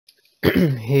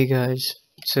Hey guys,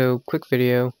 so quick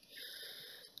video.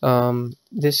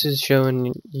 This is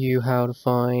showing you how to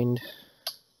find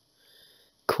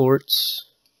quartz,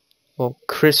 well,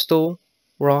 crystal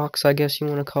rocks, I guess you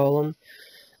want to call them.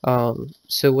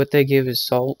 So what they give is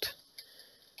salt.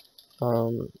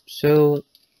 So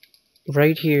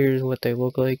right here is what they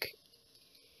look like.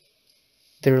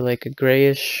 They're like a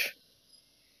grayish,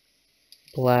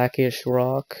 blackish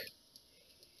rock,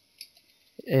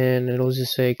 and it'll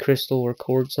just say crystal or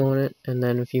quartz on it, and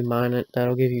then if you mine it,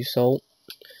 that'll give you salt.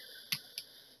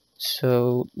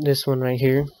 So this one right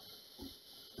here,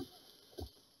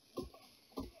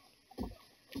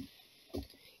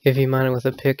 if you mine it with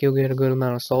a pick, you'll get a good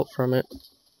amount of salt from it.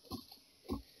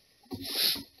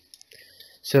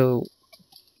 So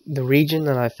the region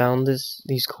that I found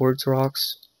these quartz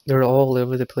rocks, they're all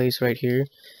over the place right here.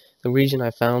 The region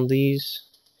I found these,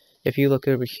 if you look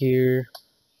over here,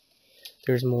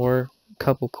 there's more,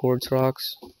 couple quartz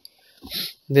rocks.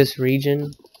 This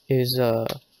region is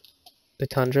the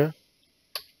tundra.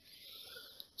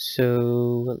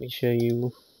 So let me show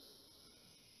you.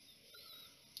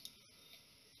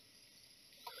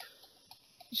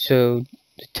 So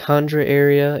the tundra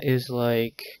area is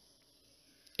like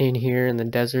in here in the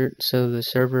desert. So the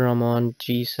server I'm on,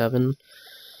 G7,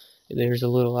 there's a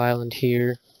little island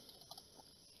here.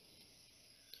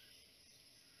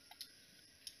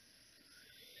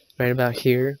 Right about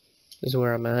here is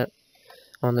where I'm at,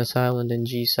 on this island in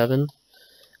G7.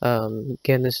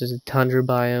 Again, this is a tundra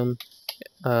biome.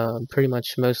 Pretty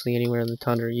much mostly anywhere in the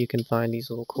tundra you can find these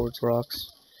little quartz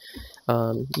rocks.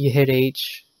 You hit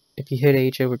H. If you hit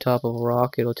H over top of a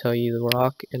rock, it'll tell you the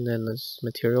rock and then this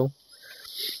material.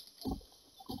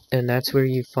 And that's where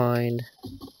you find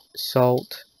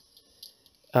salt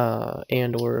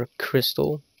and or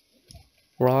crystal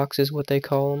rocks is what they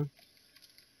call them.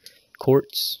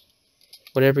 Quartz,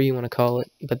 whatever you want to call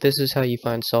it. But this is how you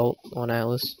find salt on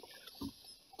Atlas.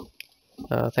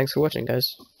 Thanks for watching,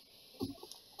 guys.